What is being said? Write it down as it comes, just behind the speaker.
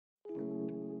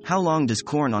How long does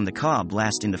corn on the cob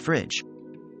last in the fridge?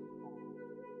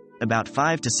 About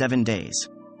 5 to 7 days.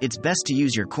 It's best to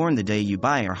use your corn the day you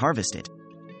buy or harvest it.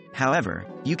 However,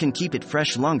 you can keep it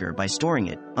fresh longer by storing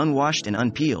it, unwashed and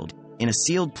unpeeled, in a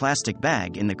sealed plastic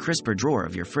bag in the crisper drawer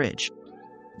of your fridge.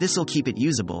 This'll keep it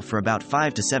usable for about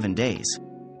 5 to 7 days.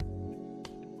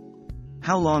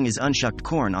 How long is unshucked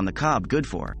corn on the cob good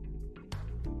for?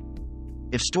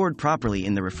 If stored properly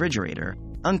in the refrigerator,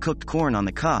 uncooked corn on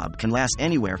the cob can last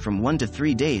anywhere from 1 to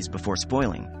 3 days before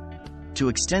spoiling. To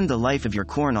extend the life of your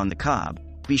corn on the cob,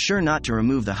 be sure not to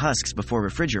remove the husks before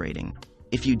refrigerating.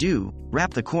 If you do,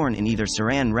 wrap the corn in either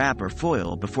saran wrap or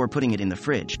foil before putting it in the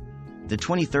fridge. The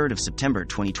 23rd of September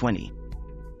 2020.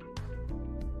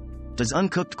 Does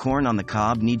uncooked corn on the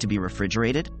cob need to be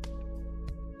refrigerated?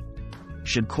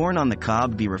 Should corn on the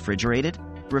cob be refrigerated?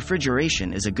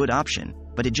 Refrigeration is a good option,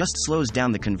 but it just slows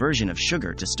down the conversion of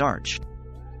sugar to starch.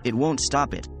 It won't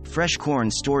stop it. Fresh corn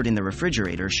stored in the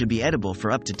refrigerator should be edible for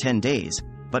up to 10 days,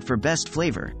 but for best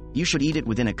flavor, you should eat it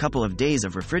within a couple of days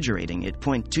of refrigerating it.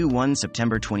 21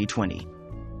 September 2020.